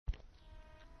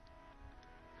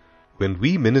When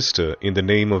we minister in the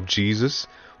name of Jesus,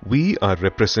 we are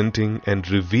representing and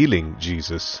revealing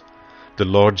Jesus. The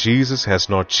Lord Jesus has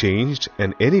not changed,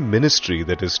 and any ministry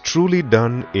that is truly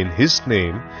done in His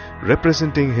name,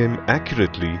 representing Him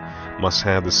accurately, must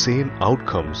have the same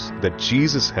outcomes that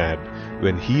Jesus had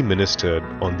when He ministered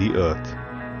on the earth.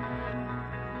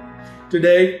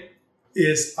 Today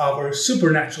is our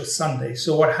Supernatural Sunday.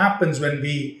 So what happens when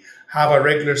we have our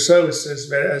regular services,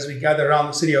 whereas we gather around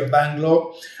the city of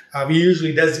Bangalore, we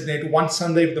usually designate one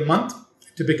Sunday of the month,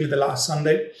 typically the last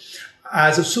Sunday,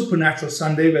 as a Supernatural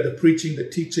Sunday, where the preaching, the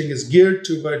teaching is geared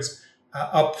towards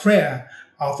a prayer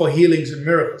for healings and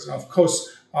miracles. And of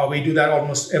course, we do that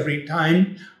almost every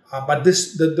time, but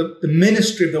the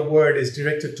ministry of the word is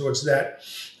directed towards that.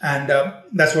 And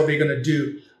that's what we're going to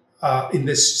do in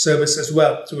this service as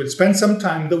well. So we'll spend some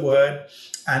time in the word,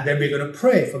 and then we're going to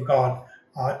pray for God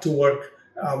to work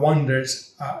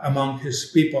wonders among His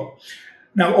people.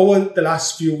 Now, over the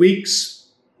last few weeks,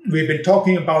 we've been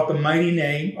talking about the mighty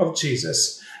name of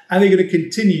Jesus, and we're going to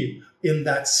continue in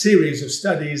that series of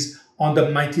studies on the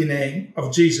mighty name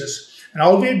of Jesus. And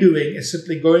all we're doing is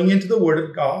simply going into the Word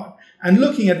of God and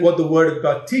looking at what the Word of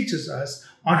God teaches us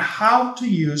on how to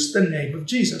use the name of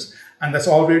Jesus. And that's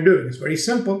all we're doing. It's very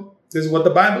simple. This is what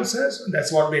the Bible says, and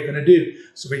that's what we're going to do.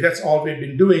 So that's all we've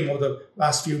been doing over the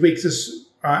last few weeks, is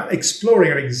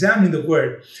exploring or examining the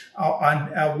Word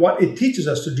on what it teaches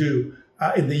us to do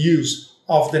in the use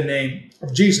of the name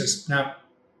of Jesus. Now,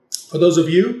 for those of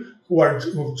you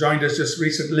who've joined us just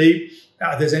recently,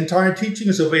 this entire teaching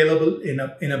is available in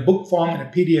a book form, in a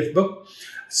PDF book.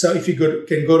 So if you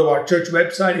can go to our church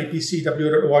website,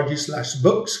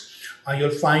 apcw.org/books, you'll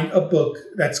find a book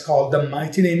that's called The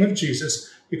Mighty Name of Jesus.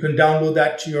 You can download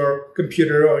that to your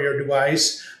computer or your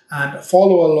device and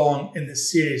follow along in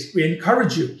this series. We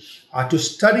encourage you to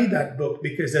study that book,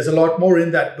 because there's a lot more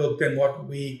in that book than what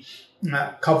we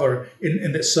cover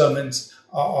in the sermons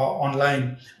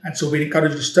online. And so we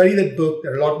encourage you to study that book.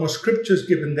 There are a lot more scriptures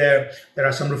given there. There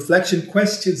are some reflection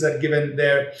questions that are given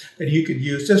there that you could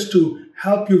use just to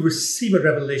help you receive a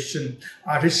revelation,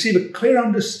 receive a clear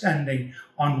understanding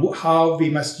on how we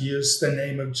must use the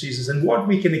name of Jesus and what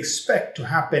we can expect to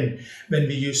happen when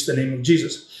we use the name of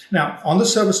Jesus. Now, on the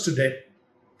service today,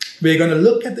 we're going to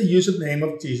look at the use of the name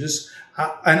of Jesus.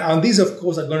 And these, of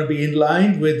course, are going to be in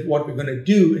line with what we're going to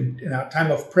do in our time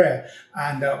of prayer.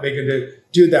 And we're going to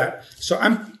do that. So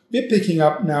we're picking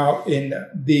up now in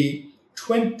the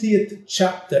 20th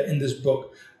chapter in this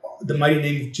book, The Mighty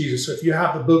Name of Jesus. So if you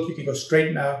have the book, you can go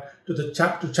straight now to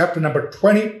chapter number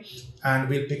 20, and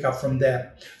we'll pick up from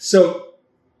there. So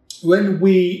when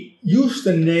we use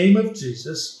the name of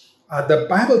Jesus, the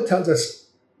Bible tells us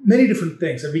many different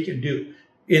things that we can do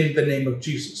in the name of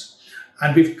Jesus.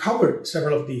 And we've covered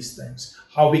several of these things.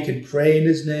 How we can pray in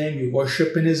His name, we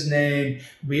worship in His name,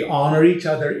 we honor each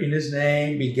other in His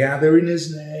name, we gather in His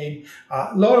name.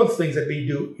 A lot of things that we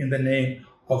do in the name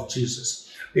of Jesus.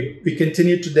 We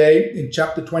continue today in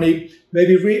chapter 20, where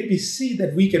we see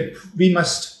that we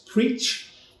must preach,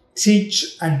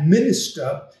 teach, and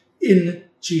minister in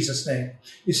Jesus' name.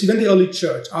 You see, when the early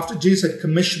church, after Jesus had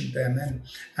commissioned them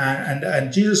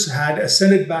and Jesus had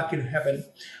ascended back in heaven,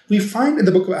 we find in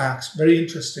the book of Acts, very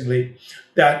interestingly,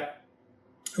 that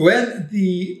when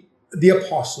the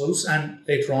apostles and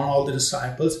later on all the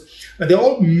disciples, when they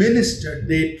all ministered,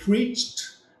 they preached,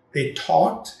 they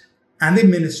taught, and they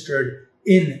ministered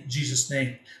in Jesus'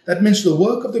 name. That means the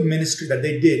work of the ministry that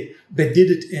they did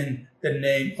it in the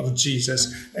name of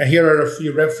Jesus. And here are a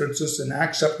few references in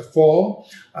Acts chapter 4,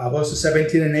 verses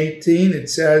 17 and 18. It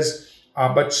says,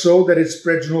 but so that it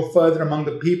spreads no further among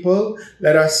the people,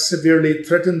 let us severely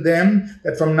threaten them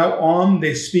that from now on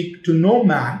they speak to no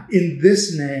man in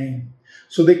this name.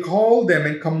 So they called them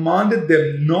and commanded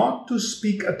them not to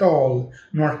speak at all,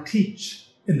 nor teach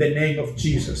in the name of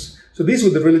Jesus. So these were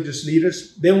the religious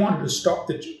leaders. They wanted to stop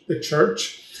the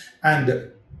church.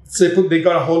 And so they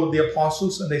got a hold of the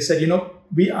apostles and they said,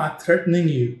 we are threatening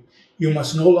you. You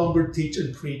must no longer teach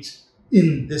and preach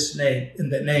in this name, in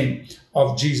the name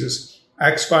of Jesus.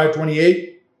 Acts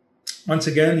 5:28, once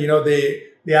again,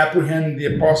 they apprehend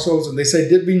the apostles and they say,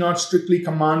 did we not strictly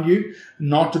command you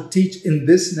not to teach in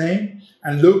this name?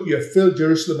 And look, you have filled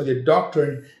Jerusalem with your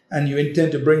doctrine and you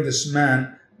intend to bring this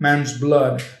man's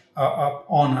blood up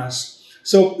on us.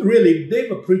 So really, they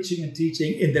were preaching and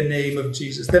teaching in the name of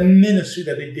Jesus. The ministry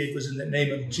that they did was in the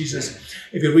name of Jesus.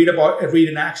 If you read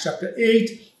in Acts chapter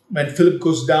 8, when Philip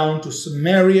goes down to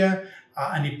Samaria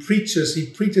and he preaches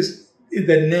in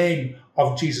the name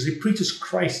of Jesus. He preaches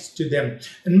Christ to them.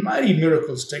 And mighty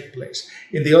miracles take place.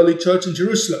 In the early church in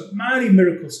Jerusalem, mighty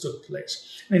miracles took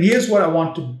place. And here's what I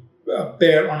want to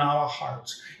bear on our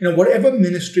hearts. Whatever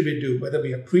ministry we do, whether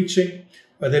we are preaching,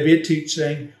 whether we are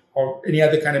teaching, or any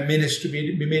other kind of ministry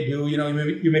we may do.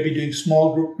 You may be doing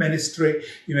small group ministry,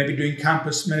 you may be doing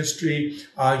campus ministry,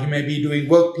 you may be doing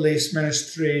workplace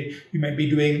ministry, you may be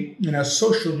doing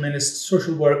social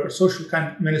work or social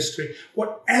kind of ministry.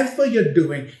 Whatever you're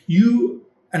doing, you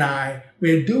and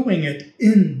we're doing it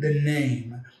in the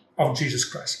name of Jesus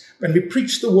Christ. When we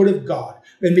preach the Word of God,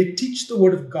 when we teach the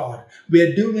Word of God,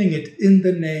 we're doing it in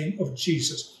the name of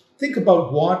Jesus. Think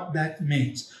about what that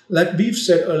means. Like we've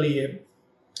said earlier,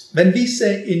 when we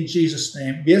say in Jesus'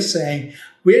 name, we are saying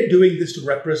we're doing this to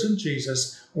represent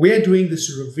Jesus. We're doing this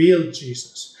to reveal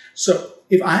Jesus. So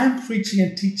if I am preaching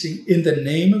and teaching in the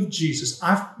name of Jesus,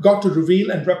 I've got to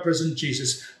reveal and represent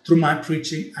Jesus through my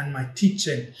preaching and my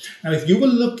teaching. Now, if you will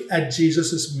look at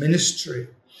Jesus' ministry,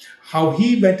 how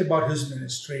he went about his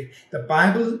ministry, the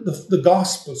Bible, the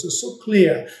Gospels are so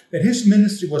clear that his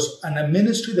ministry was a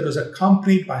ministry that was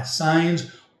accompanied by signs,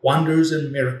 wonders,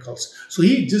 and miracles. So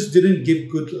he just didn't give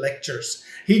good lectures.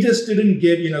 He just didn't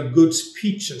give, good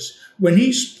speeches. When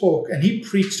he spoke and he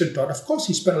preached and taught, of course,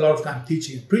 he spent a lot of time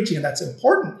teaching and preaching, and that's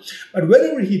important. But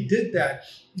whenever he did that,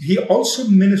 he also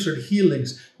ministered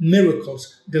healings,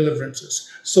 miracles, deliverances.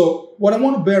 So what I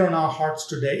want to bear on our hearts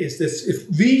today is this: if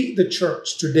we, the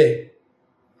church today,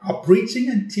 are preaching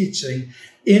and teaching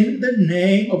in the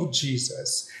name of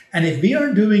Jesus, and if we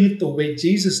are doing it the way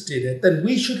Jesus did it, then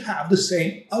we should have the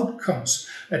same outcomes,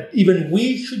 that even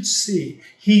we should see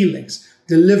healings,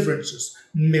 deliverances,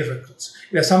 miracles.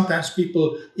 Sometimes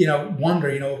people,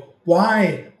 wonder,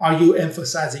 why are you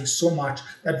emphasizing so much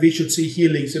that we should see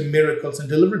healings and miracles and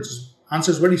deliverances?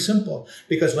 Answer is very simple.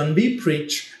 Because when we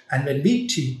preach and when we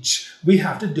teach, we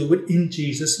have to do it in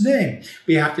Jesus' name.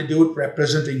 We have to do it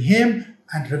representing him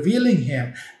and revealing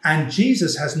him. And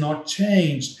Jesus has not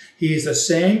changed. He is the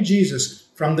same Jesus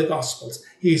from the Gospels.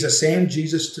 He is the same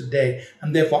Jesus today.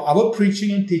 And therefore, our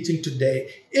preaching and teaching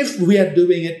today, if we are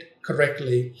doing it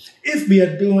correctly, if we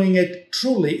are doing it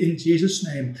truly in Jesus'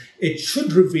 name, it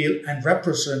should reveal and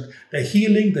represent the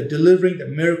healing, the delivering, the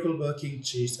miracle working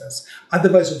Jesus.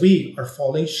 Otherwise, we are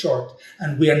falling short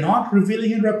and we are not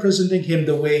revealing and representing him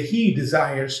the way he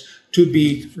desires to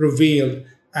be revealed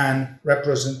and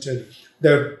represented.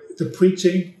 The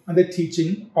preaching and the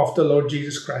teaching of the Lord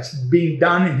Jesus Christ being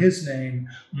done in his name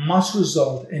must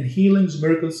result in healings,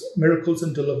 miracles,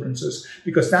 and deliverances,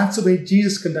 because that's the way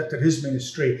Jesus conducted his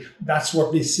ministry. That's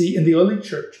what we see in the early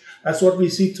church. That's what we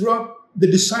see throughout the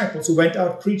disciples who went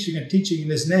out preaching and teaching in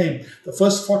his name. The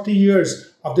first 40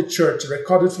 years of the church are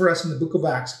recorded for us in the book of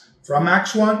Acts, from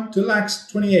Acts 1 till Acts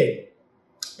 28.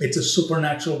 It's a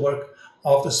supernatural work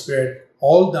of the Spirit,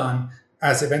 all done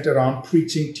as they went around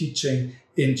preaching, teaching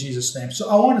in Jesus' name. So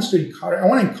I want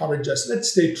to encourage us.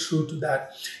 Let's stay true to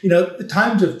that. The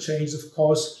times have changed, of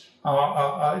course.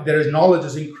 Knowledge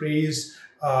has increased.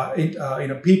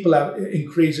 People have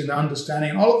increased in understanding.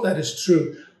 And all of that is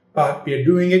true. But we are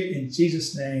doing it in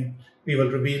Jesus' name. We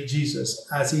will reveal Jesus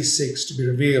as he seeks to be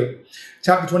revealed.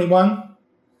 Chapter 21,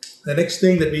 the next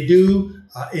thing that we do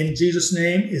in Jesus'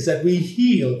 name is that we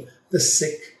heal the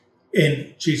sick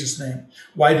in Jesus' name.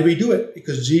 Why do we do it?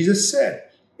 Because Jesus said,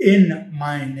 in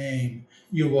my name,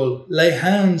 you will lay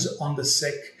hands on the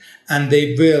sick and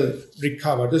they will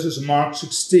recover. This is Mark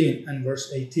 16 and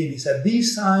verse 18. He said,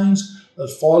 these signs will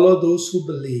follow those who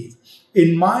believe.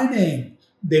 In my name,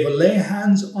 they will lay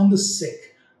hands on the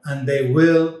sick and they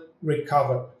will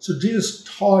recover. So Jesus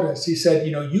taught us, he said,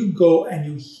 you go and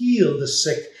you heal the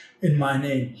sick in my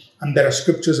name. And there are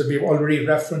scriptures that we've already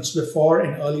referenced before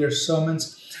in earlier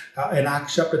sermons. In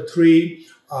Acts chapter 3,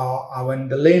 when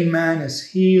the lame man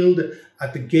is healed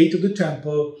at the gate of the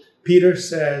temple, Peter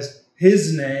says,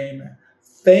 his name,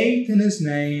 faith in his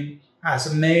name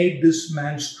has made this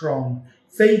man strong.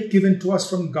 Faith given to us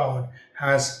from God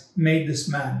has made this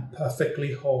man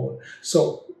perfectly whole.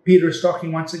 So Peter is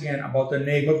talking once again about the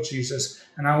name of Jesus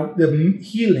and how the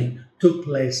healing took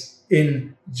place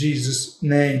in Jesus'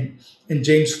 name. In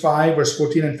James 5, verse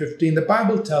 14 and 15, the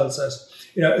Bible tells us,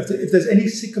 if there's any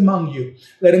sick among you,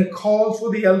 let him call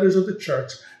for the elders of the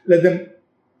church. Let them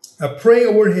pray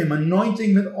over him,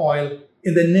 anointing with oil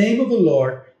in the name of the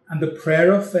Lord, and the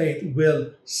prayer of faith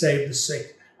will save the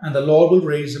sick, and the Lord will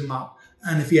raise him up.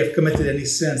 And if he have committed any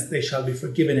sins, they shall be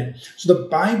forgiven him. So the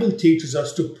Bible teaches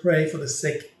us to pray for the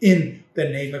sick in the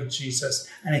name of Jesus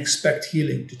and expect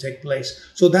healing to take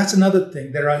place. So that's another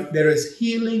thing. There is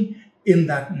healing in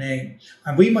that name.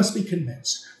 And we must be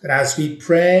convinced that as we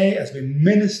pray, as we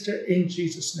minister in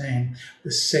Jesus' name,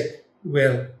 the sick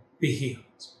will be healed.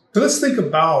 So let's think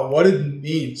about what it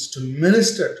means to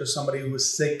minister to somebody who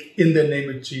is sick in the name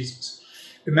of Jesus.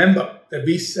 Remember that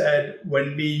we said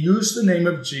when we use the name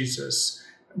of Jesus,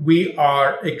 we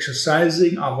are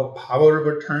exercising our power of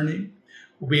attorney.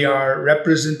 We are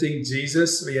representing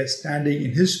Jesus. We are standing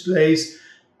in his place,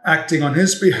 acting on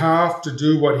his behalf to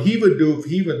do what he would do if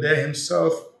he were there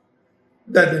himself.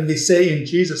 That when we say in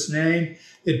Jesus' name,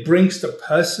 it brings the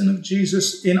person of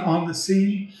Jesus in on the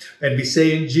scene. When we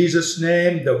say in Jesus'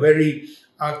 name, the very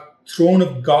throne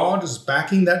of God is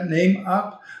backing that name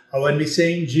up. Or when we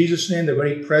say in Jesus' name, the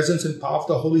very presence and power of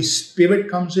the Holy Spirit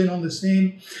comes in on the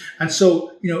scene. And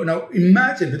so, now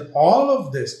imagine with all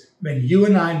of this, when you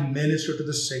and I minister to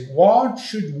the sick, what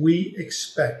should we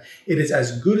expect? It is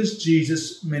as good as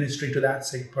Jesus ministering to that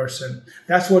sick person.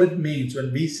 That's what it means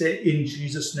when we say in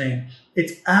Jesus' name.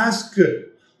 It's as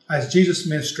good as Jesus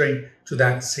ministering to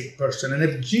that sick person. And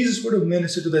if Jesus would have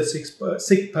ministered to that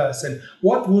sick person,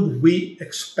 what would we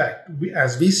expect?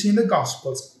 As we see in the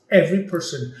Gospels, every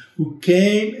person who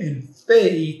came in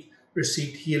faith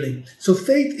received healing. So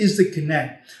faith is the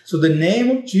connect. So the name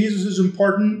of Jesus is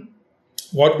important.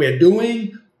 What we're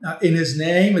doing in his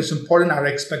name is important. Our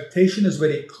expectation is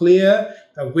very clear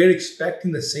that we're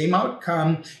expecting the same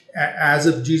outcome as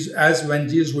when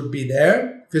Jesus would be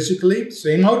there physically,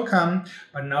 same outcome,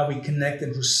 but now we connect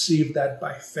and receive that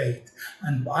by faith.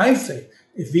 And by faith,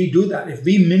 if we do that, if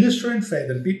we minister in faith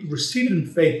and people receive it in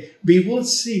faith, we will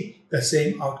see the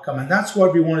same outcome. And that's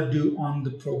what we want to do on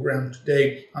the program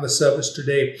today, on the service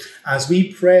today. As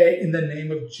we pray in the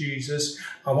name of Jesus,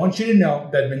 I want you to know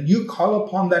that when you call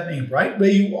upon that name right where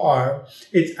you are,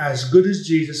 it's as good as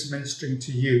Jesus ministering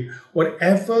to you.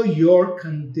 Whatever your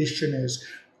condition is,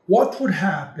 what would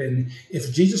happen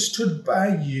if Jesus stood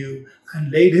by you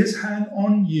and laid his hand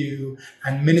on you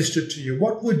and ministered to you?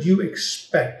 What would you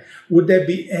expect? Would there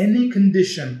be any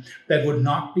condition that would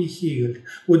not be healed?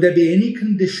 Would there be any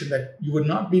condition that you would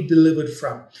not be delivered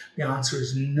from? The answer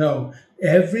is no.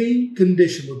 Every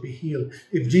condition would be healed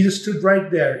if Jesus stood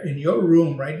right there in your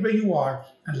room, right where you are,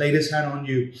 and laid his hand on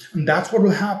you. And that's what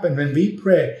will happen when we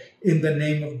pray in the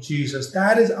name of Jesus.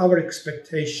 That is our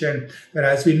expectation, that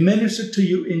as we minister to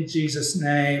you in Jesus'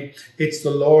 name, it's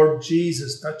the Lord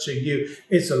Jesus touching you.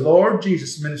 It's the Lord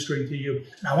Jesus ministering to you.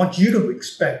 And I want you to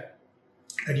expect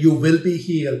that you will be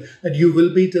healed, that you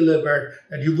will be delivered,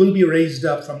 that you will be raised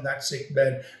up from that sick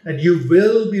bed, that you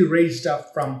will be raised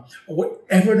up from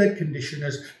whatever that condition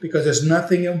is, because there's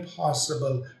nothing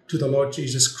impossible to the Lord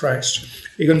Jesus Christ.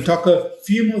 We're going to talk a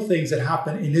few more things that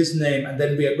happen in his name, and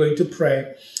then we are going to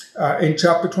pray. In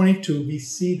chapter 22, we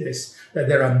see this, that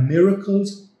there are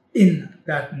miracles in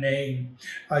that name.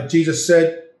 Jesus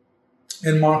said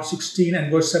in Mark 16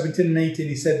 and verse 17 and 18,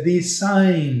 he said, these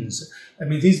signs,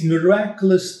 these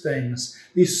miraculous things,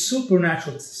 these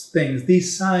supernatural things,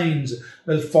 these signs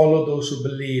will follow those who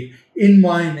believe in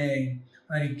my name.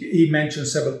 And he mentioned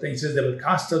several things. He says they will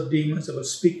cast out demons, they will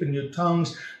speak with new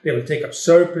tongues, they will take up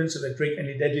serpents, if they drink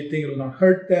any deadly thing, it will not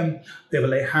hurt them. They will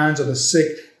lay hands on the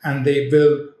sick, and they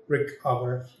will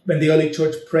recover. When the early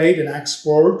church prayed in Acts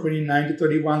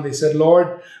 4:29-31, they said,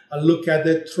 Lord, look at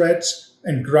their threats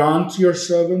and grant to your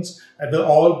servants that with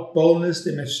all boldness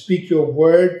they may speak your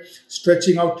word,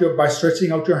 stretching out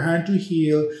your hand to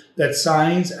heal, that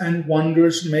signs and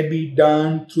wonders may be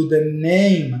done through the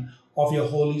name of your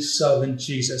holy servant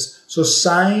Jesus. So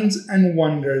signs and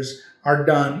wonders are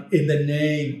done in the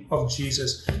name of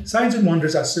Jesus. Signs and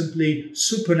wonders are simply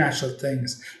supernatural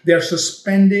things. They're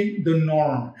suspending the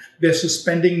norm. They're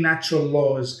suspending natural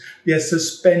laws. They're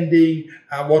suspending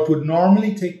what would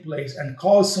normally take place and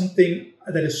cause something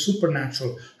that is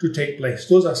supernatural to take place.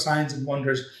 Those are signs and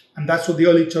wonders. And that's what the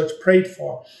early church prayed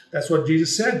for. That's what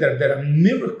Jesus said, that there are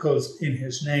miracles in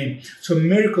his name. So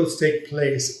miracles take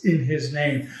place in his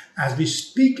name. As we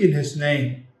speak in his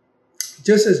name,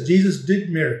 just as Jesus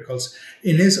did miracles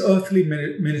in his earthly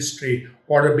ministry,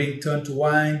 water being turned to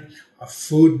wine,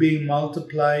 food being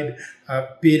multiplied,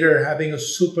 Peter having a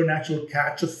supernatural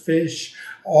catch of fish,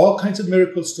 all kinds of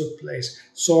miracles took place.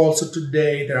 So also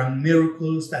today, there are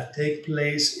miracles that take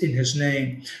place in his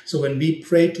name. So when we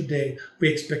pray today, we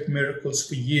expect miracles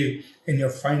for you in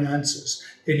your finances,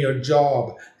 in your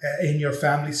job, in your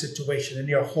family situation, in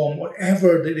your home,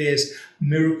 whatever it is.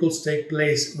 Miracles take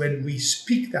place when we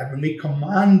speak that, when we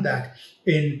command that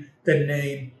in the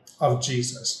name of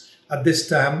Jesus. At this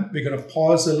time, we're going to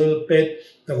pause a little bit.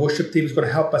 The worship team is going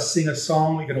to help us sing a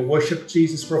song. We're going to worship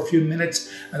Jesus for a few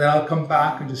minutes, and then I'll come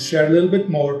back and just share a little bit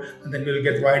more, and then we'll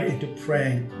get right into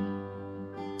praying.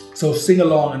 So sing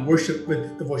along and worship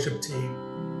with the worship team.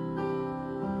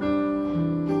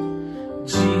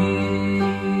 Jesus.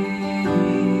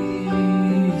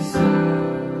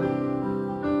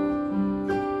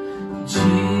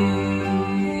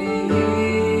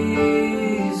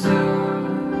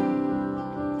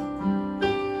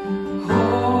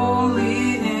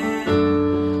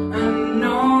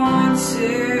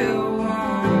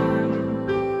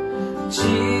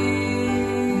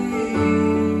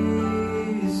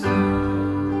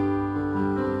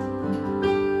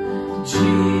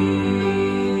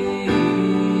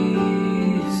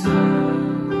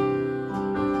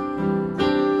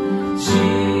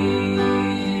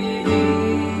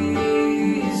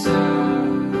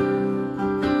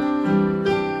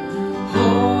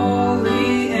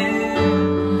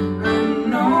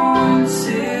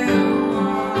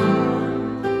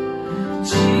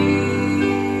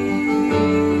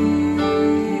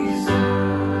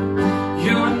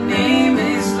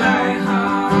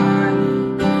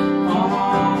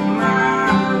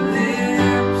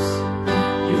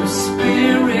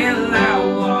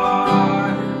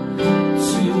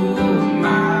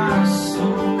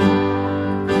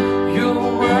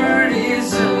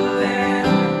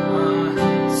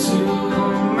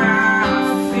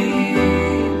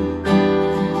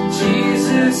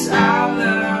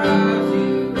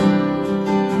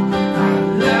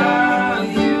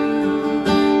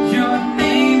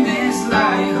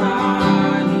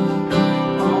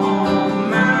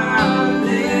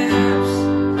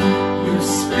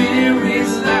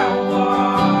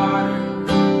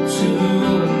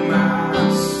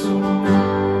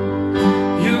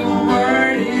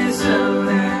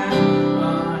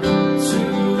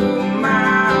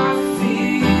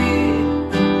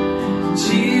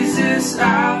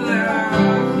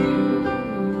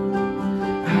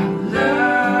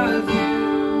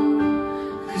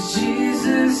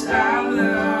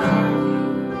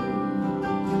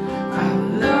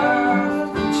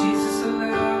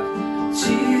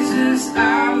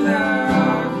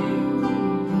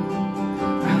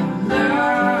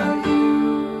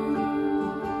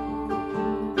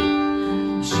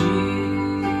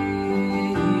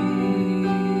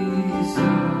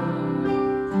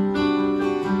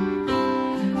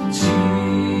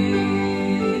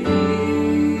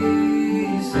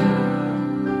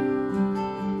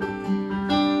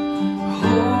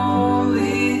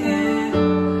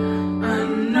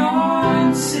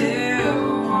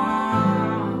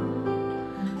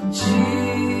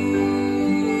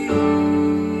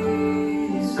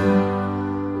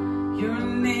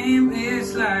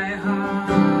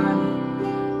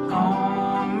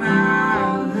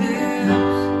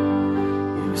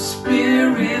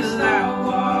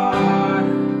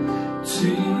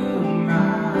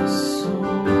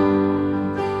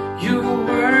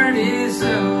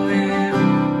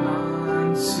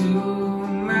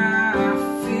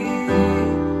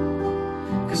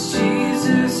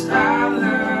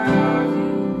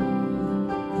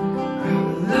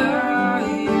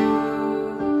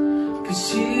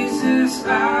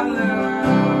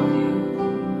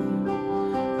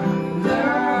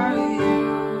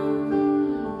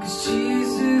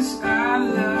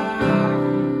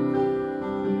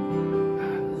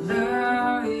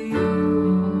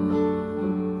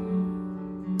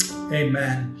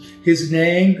 His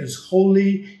name is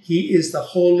holy. He is the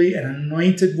holy and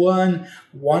anointed one.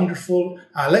 Wonderful.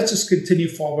 Let's just continue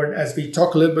forward as we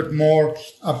talk a little bit more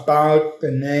about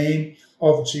the name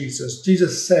of Jesus.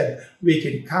 Jesus said we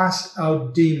can cast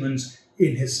out demons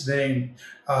in his name.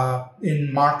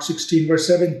 In Mark 16, verse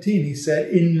 17, he said,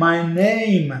 in my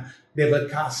name they will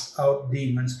cast out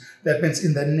demons. That means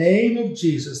in the name of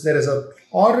Jesus, there is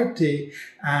authority,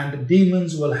 and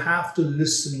demons will have to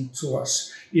listen to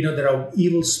us. You know, there are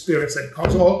evil spirits that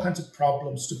cause all kinds of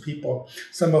problems to people.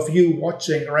 Some of you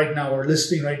watching right now or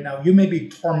listening right now, you may be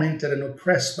tormented and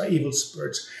oppressed by evil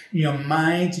spirits in your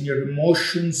mind, in your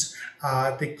emotions.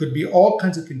 There could be all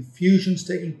kinds of confusions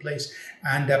taking place.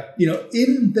 And,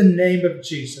 in the name of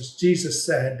Jesus, Jesus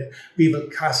said, we will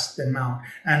cast them out.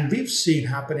 And we've seen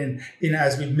happen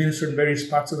as we've ministered in various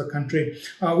parts of the country,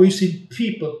 we've seen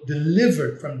people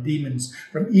delivered from demons,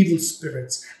 from evil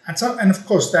spirits. And of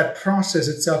course, that process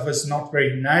itself is not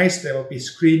very nice. There will be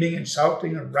screaming and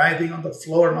shouting and writhing on the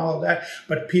floor and all of that.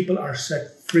 But people are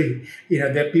set free.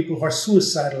 There are people who are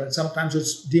suicidal, and sometimes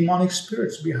it's demonic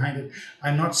spirits behind it.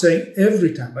 I'm not saying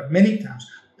every time, but many times.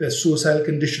 There's suicidal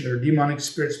condition, there are demonic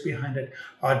spirits behind it,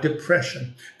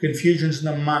 depression, confusions in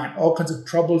the mind, all kinds of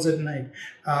troubles at night,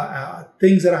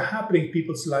 things that are happening in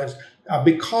people's lives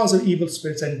because of evil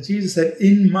spirits. And Jesus said,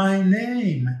 in my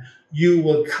name, you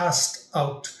will cast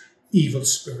out evil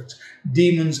spirits.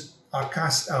 Demons are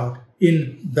cast out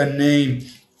in the name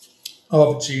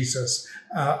of Jesus.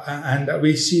 And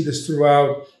we see this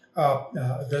throughout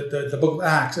the book of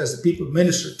Acts as the people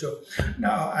minister to.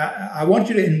 Now, I want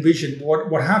you to envision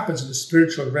what happens in the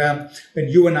spiritual realm when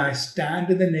you and I stand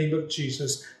in the name of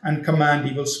Jesus and command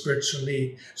evil spirits to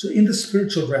leave. So in the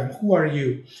spiritual realm, who are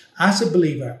you? As a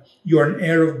believer, you are an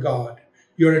heir of God.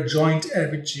 You're a joint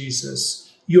heir with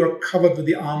Jesus. You are covered with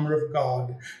the armor of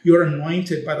God. You are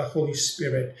anointed by the Holy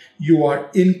Spirit. You are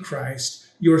in Christ.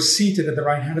 You are seated at the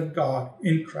right hand of God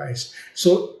in Christ.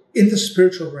 So in the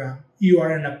spiritual realm, you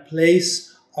are in a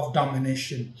place of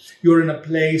domination. You're in a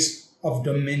place of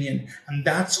dominion. And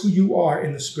that's who you are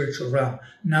in the spiritual realm.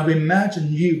 Now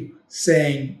imagine you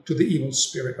saying to the evil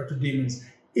spirit or to demons,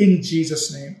 in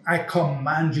Jesus' name, I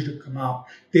command you to come out.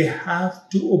 They have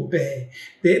to obey.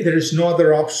 There is no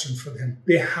other option for them.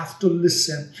 They have to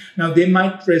listen. Now, they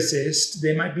might resist.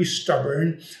 They might be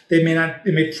stubborn. They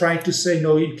may try to say,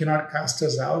 no, you cannot cast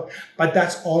us out. But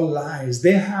that's all lies.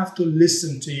 They have to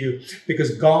listen to you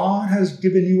because God has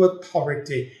given you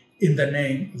authority in the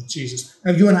name of Jesus.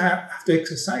 Now, you and I have to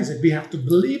exercise it. We have to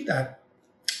believe that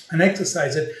and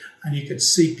exercise it. And you can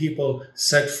see people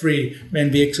set free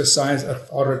when we exercise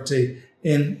authority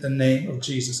in the name of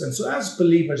Jesus. And so as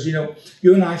believers,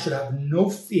 you and I should have no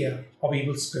fear of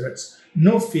evil spirits,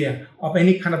 no fear of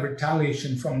any kind of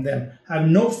retaliation from them. Have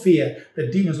no fear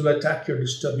that demons will attack you or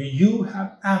disturb you. You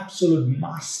have absolute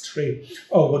mastery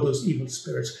over those evil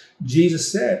spirits.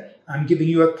 Jesus said, I'm giving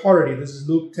you authority. This is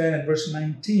Luke 10 and verse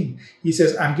 19. He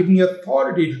says, I'm giving you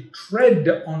authority to tread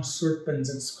on serpents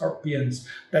and scorpions.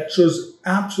 That shows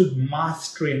absolute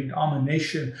mastery and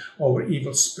domination over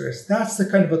evil spirits. That's the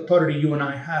kind of authority you and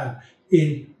I have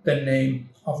in the name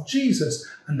of Jesus.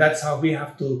 And that's how we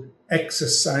have to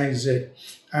exercise it.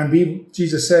 And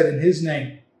Jesus said in his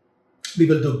name, we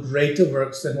will do greater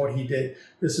works than what he did.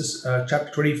 This is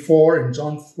chapter 24 in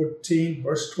John 14,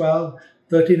 verse 12.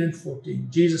 13 and 14,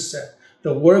 Jesus said,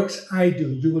 the works I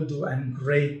do, you will do, and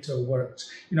greater works.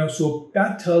 So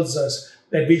that tells us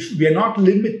that we are not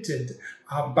limited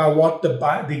by what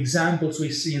the examples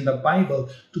we see in the Bible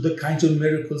to the kinds of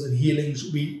miracles and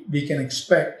healings we can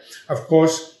expect. Of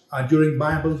course, during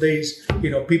Bible days,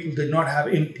 people did not have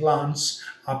implants.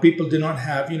 People did not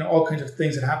have, all kinds of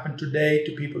things that happen today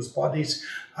to people's bodies.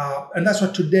 And that's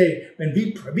what today, when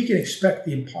we pray, we can expect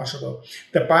the impossible.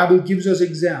 The Bible gives us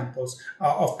examples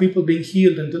of people being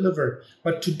healed and delivered.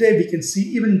 But today we can see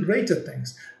even greater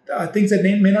things. Things that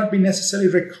may not be necessarily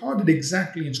recorded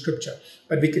exactly in Scripture.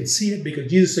 But we can see it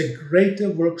because Jesus said, greater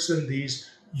works than these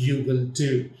you will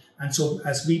do. And so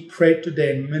as we pray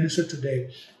today and minister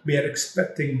today, we are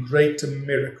expecting greater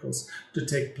miracles to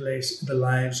take place in the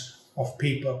lives of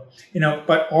people.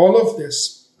 But all of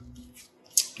this,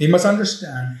 we must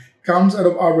understand, comes out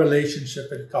of our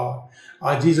relationship with God.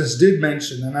 Jesus did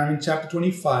mention, and I'm in chapter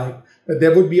 25, that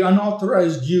there would be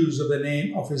unauthorized use of the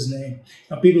name of his name.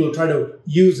 People will try to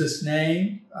use his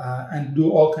name and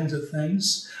do all kinds of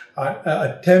things,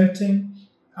 attempting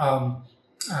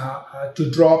to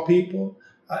draw people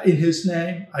in his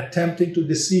name, attempting to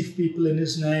deceive people in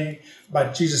his name.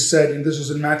 But Jesus said, and this was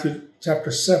in Matthew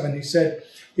chapter 7, he said,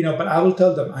 but I will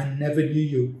tell them, I never knew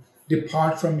you.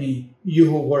 Depart from me, you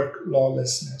who work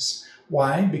lawlessness.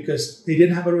 Why? Because they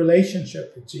didn't have a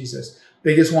relationship with Jesus.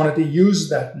 They just wanted to use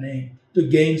that name to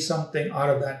gain something out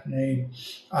of that name.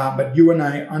 But you and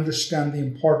I understand the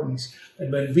importance that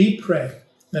when we pray,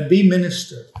 when we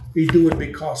minister, we do it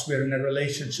because we're in a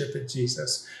relationship with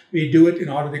Jesus. We do it in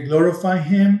order to glorify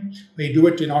Him. We do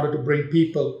it in order to bring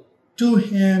people to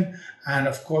Him. And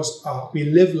of course, we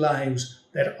live lives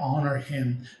that honor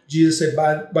Him. Jesus said,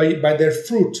 by their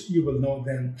fruit, you will know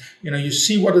them. You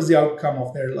see what is the outcome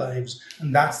of their lives.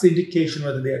 And that's the indication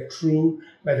whether they are true,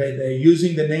 whether they're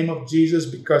using the name of Jesus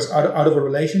because out of a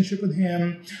relationship with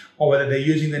Him, or whether they're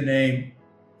using the name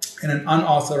in an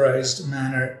unauthorized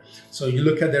manner. So you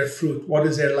look at their fruit. What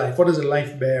is their life? What does their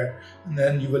life bear? And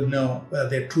then you will know whether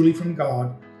they're truly from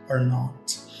God or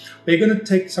not. We're going to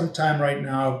take some time right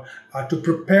now to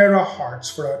prepare our hearts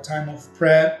for our time of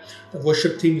prayer. The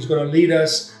worship team is going to lead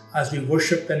us as we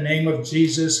worship the name of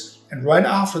Jesus. And right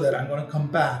after that, I'm going to come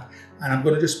back and I'm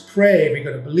going to just pray. We're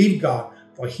going to believe God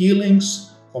for healings,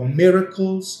 for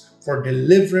miracles, for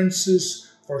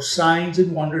deliverances, for signs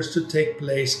and wonders to take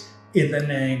place in the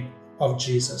name of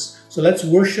Jesus. So let's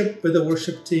worship with the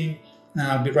worship team, and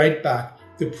I'll be right back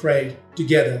to pray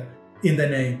together in the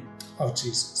name of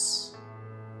Jesus.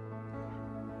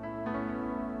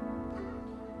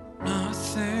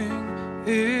 Nothing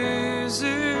is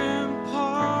impossible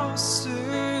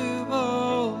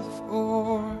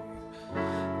for you.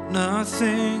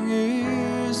 Nothing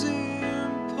is impossible.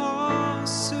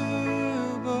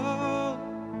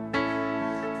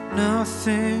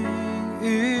 Nothing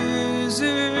is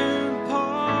impossible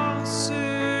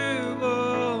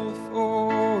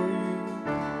for you.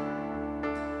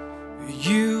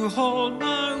 You hold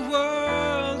my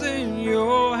world in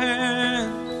your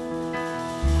hand.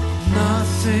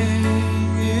 Nothing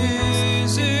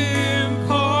is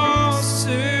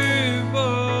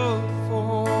impossible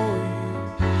for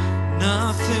you.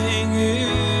 Nothing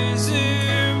is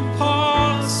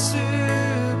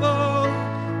impossible.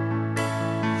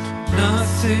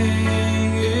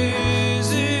 Nothing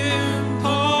is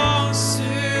impossible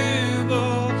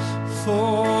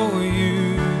for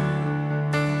you.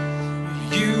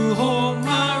 You hold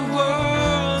my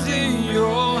world in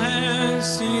your hands.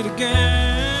 Sing it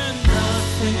again.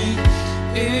 Nothing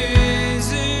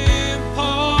is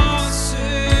impossible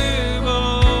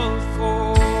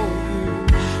for you.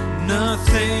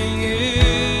 Nothing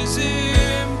is impossible.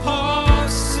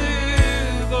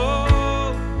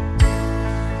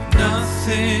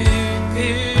 Nothing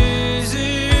is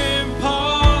impossible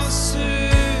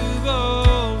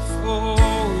for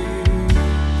you.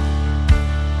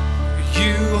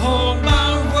 You hold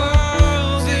my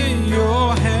world in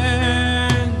your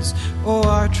hands. Oh,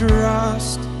 I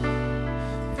trust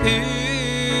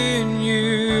in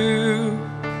you.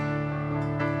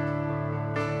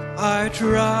 I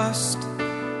trust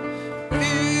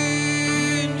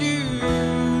in you.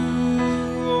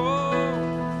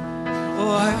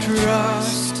 Oh, I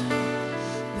trust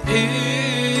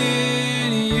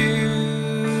in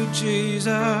you,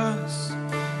 Jesus.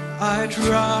 I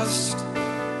trust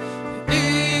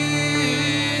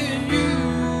in you.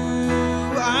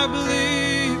 I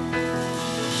believe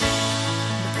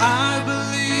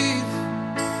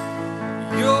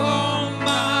you're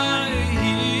my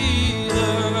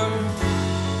healer.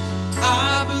 I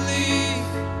believe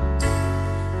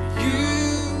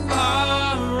you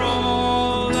are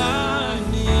all I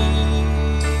need.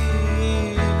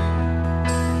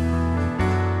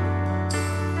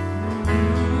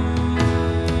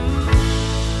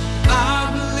 I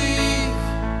believe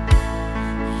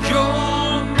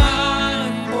you're my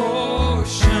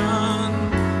portion.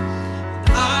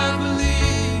 I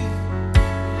believe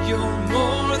you're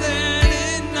more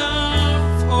than enough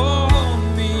for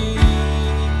me.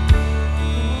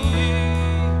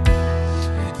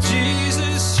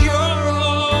 Jesus, you're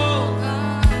all I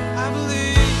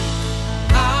believe.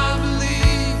 I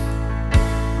believe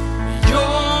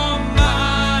you're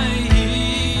my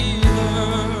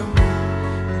healer.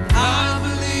 I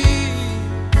believe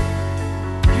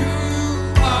you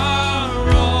are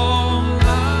all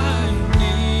I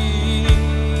need.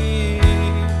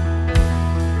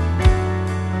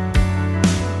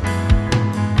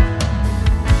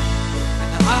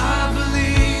 I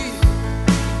believe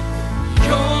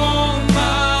you're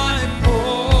my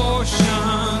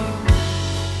portion.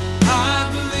 I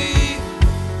believe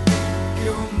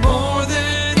you're more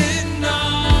than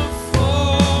enough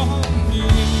for me.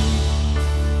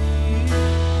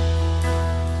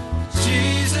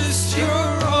 Jesus,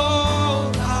 you're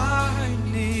all I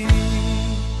need.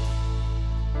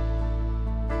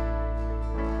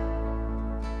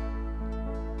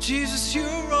 Jesus,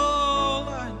 you're all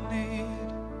I need.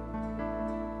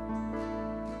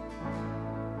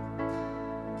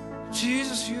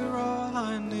 Jesus, you're all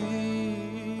I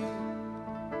need.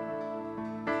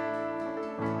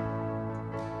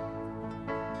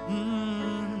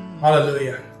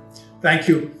 Hallelujah. Thank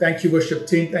you. Thank you, worship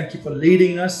team. Thank you for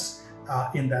leading us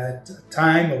in that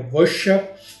time of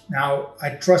worship. Now,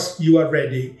 I trust you are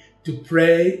ready to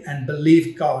pray and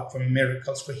believe God for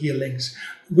miracles, for healings.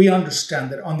 We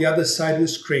understand that on the other side of the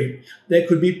screen, there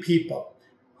could be people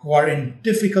who are in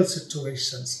difficult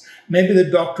situations. Maybe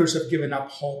the doctors have given up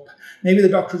hope. Maybe the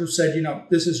doctors have said,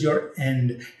 this is your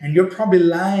end. And you're probably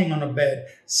lying on a bed,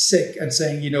 sick, and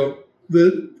saying,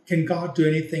 can God do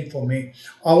anything for me?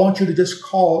 I want you to just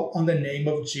call on the name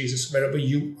of Jesus wherever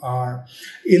you are.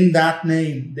 In that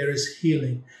name, there is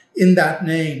healing. In that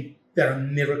name, there are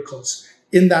miracles.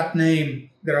 In that name,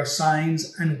 there are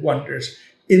signs and wonders.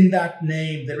 In that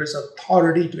name, there is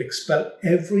authority to expel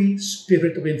every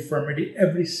spirit of infirmity,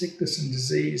 every sickness and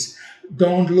disease.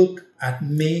 Don't look at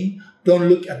me. Don't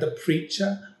look at the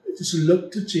preacher. Just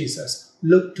look to Jesus.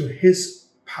 Look to his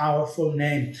powerful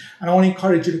name. And I want to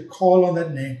encourage you to call on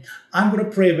that name. I'm going to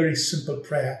pray a very simple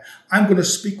prayer. I'm going to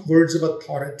speak words of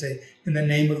authority in the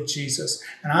name of Jesus.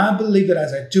 And I believe that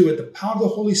as I do it, the power of the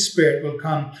Holy Spirit will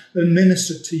come, will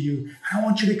minister to you. And I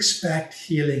want you to expect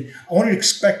healing. I want you to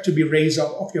expect to be raised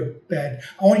up off your bed.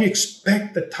 I want you to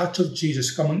expect the touch of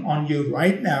Jesus coming on you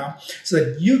right now so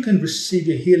that you can receive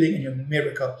your healing and your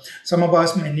miracle. Some of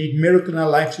us may need miracle in our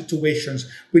life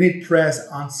situations. We need prayers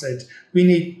answered. We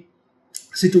need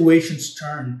situations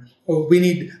turned, or we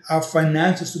need our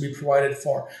finances to be provided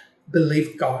for.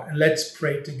 Believe God, and let's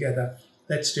pray together.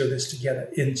 Let's do this together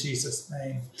in Jesus'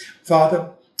 name.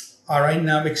 Father, I right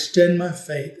now extend my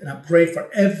faith, and I pray for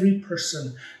every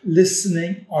person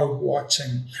listening or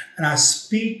watching. And I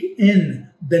speak in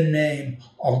the name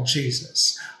of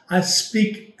Jesus. I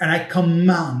speak and I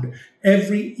command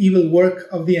every evil work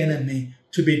of the enemy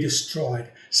to be destroyed.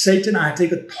 Satan, I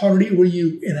take authority over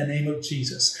you in the name of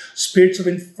Jesus. Spirits of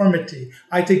infirmity,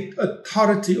 I take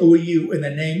authority over you in the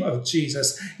name of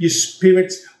Jesus. You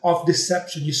spirits of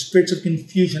deception, you spirits of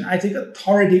confusion, I take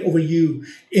authority over you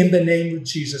in the name of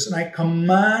Jesus. And I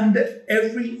command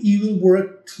every evil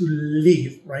work to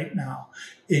leave right now.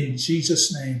 In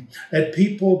Jesus' name, let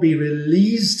people be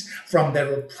released from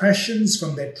their oppressions,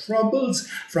 from their troubles,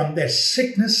 from their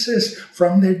sicknesses,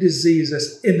 from their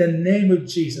diseases. In the name of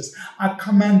Jesus, I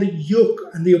command the yoke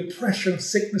and the oppression of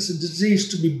sickness and disease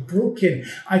to be broken.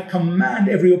 I command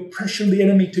every oppression of the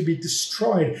enemy to be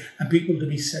destroyed and people to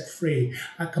be set free.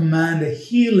 I command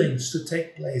healings to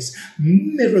take place,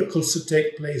 miracles to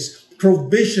take place,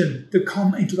 provision to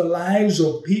come into the lives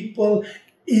of people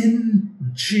in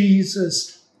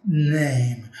Jesus'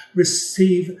 name.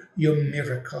 Receive your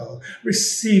miracle.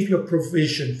 Receive your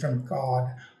provision from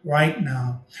God right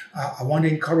now. I want to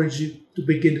encourage you to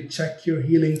begin to check your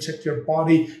healing, check your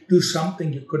body, do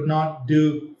something you could not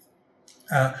do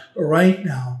right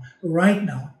now. Right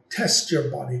now, test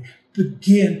your body.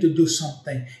 Begin to do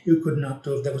something you could not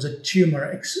do. If there was a tumor,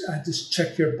 just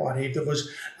check your body. If there was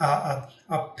a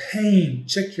pain,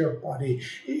 check your body.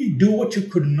 Do what you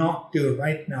could not do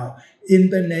right now. In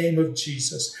the name of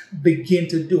Jesus, begin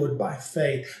to do it by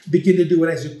faith. Begin to do it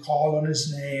as you call on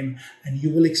his name, and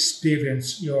you will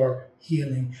experience your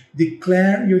healing.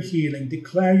 Declare your healing.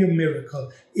 Declare your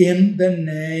miracle in the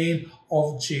name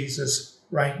of Jesus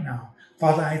right now.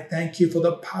 Father, I thank you for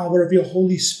the power of your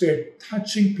Holy Spirit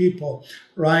touching people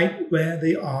right where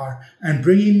they are and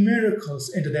bringing miracles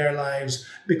into their lives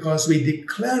because we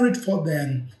declare it for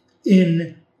them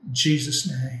in Jesus'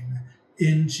 name.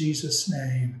 In Jesus'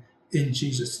 name. In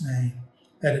Jesus' name.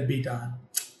 Let it be done.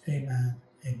 Amen.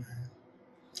 Amen.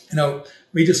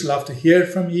 We just love to hear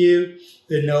from you,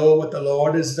 to know what the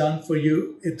Lord has done for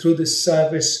you through this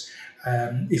service.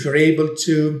 If you're able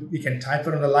to, you can type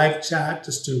it on the live chat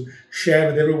just to share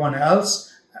with everyone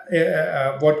else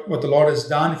what the Lord has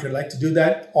done, if you'd like to do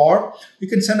that. Or you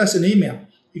can send us an email.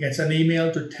 You can send an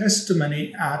email to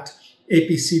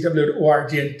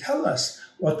testimony@apcw.org and tell us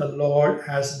what the Lord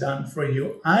has done for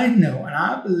you. I know and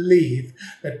I believe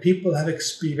that people have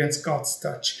experienced God's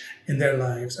touch in their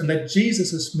lives and that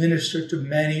Jesus has ministered to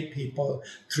many people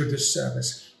through this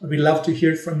service. We'd love to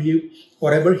hear from you.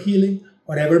 Whatever healing,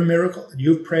 whatever miracle that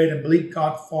you've prayed and believed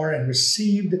God for and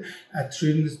received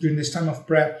during this time of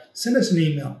prayer, send us an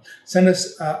email. Send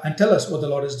us and tell us what the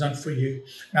Lord has done for you.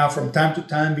 Now, from time to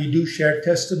time, we do share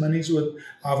testimonies with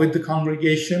the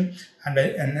congregation. And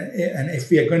if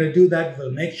we are going to do that,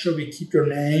 we'll make sure we keep your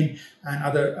name and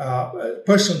other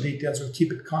personal details. We'll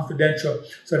keep it confidential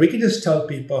so we can just tell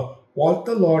people what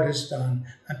the Lord has done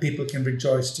and people can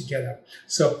rejoice together.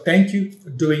 So thank you for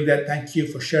doing that. Thank you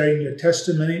for sharing your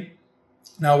testimony.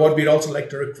 Now, what we'd also like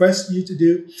to request you to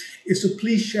do is to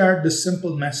please share this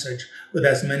simple message with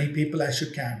as many people as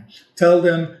you can. Tell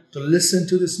them to listen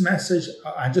to this message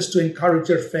and just to encourage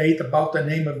their faith about the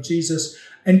name of Jesus.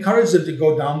 Encourage them to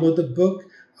go download the book,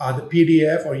 the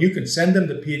PDF, or you can send them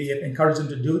the PDF. Encourage them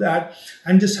to do that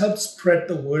and just help spread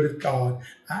the word of God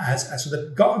so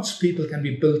that God's people can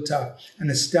be built up and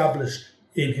established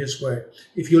in His word.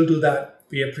 If you'll do that,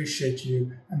 we appreciate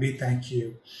you and we thank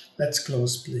you. Let's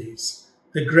close, please.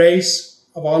 The grace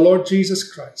of our Lord Jesus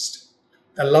Christ,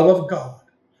 the love of God,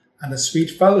 and the sweet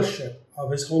fellowship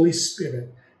of His Holy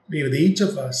Spirit be with each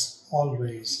of us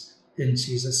always, in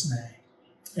Jesus'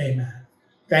 name. Amen.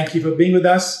 Thank you for being with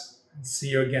us, and see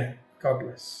you again. God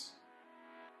bless.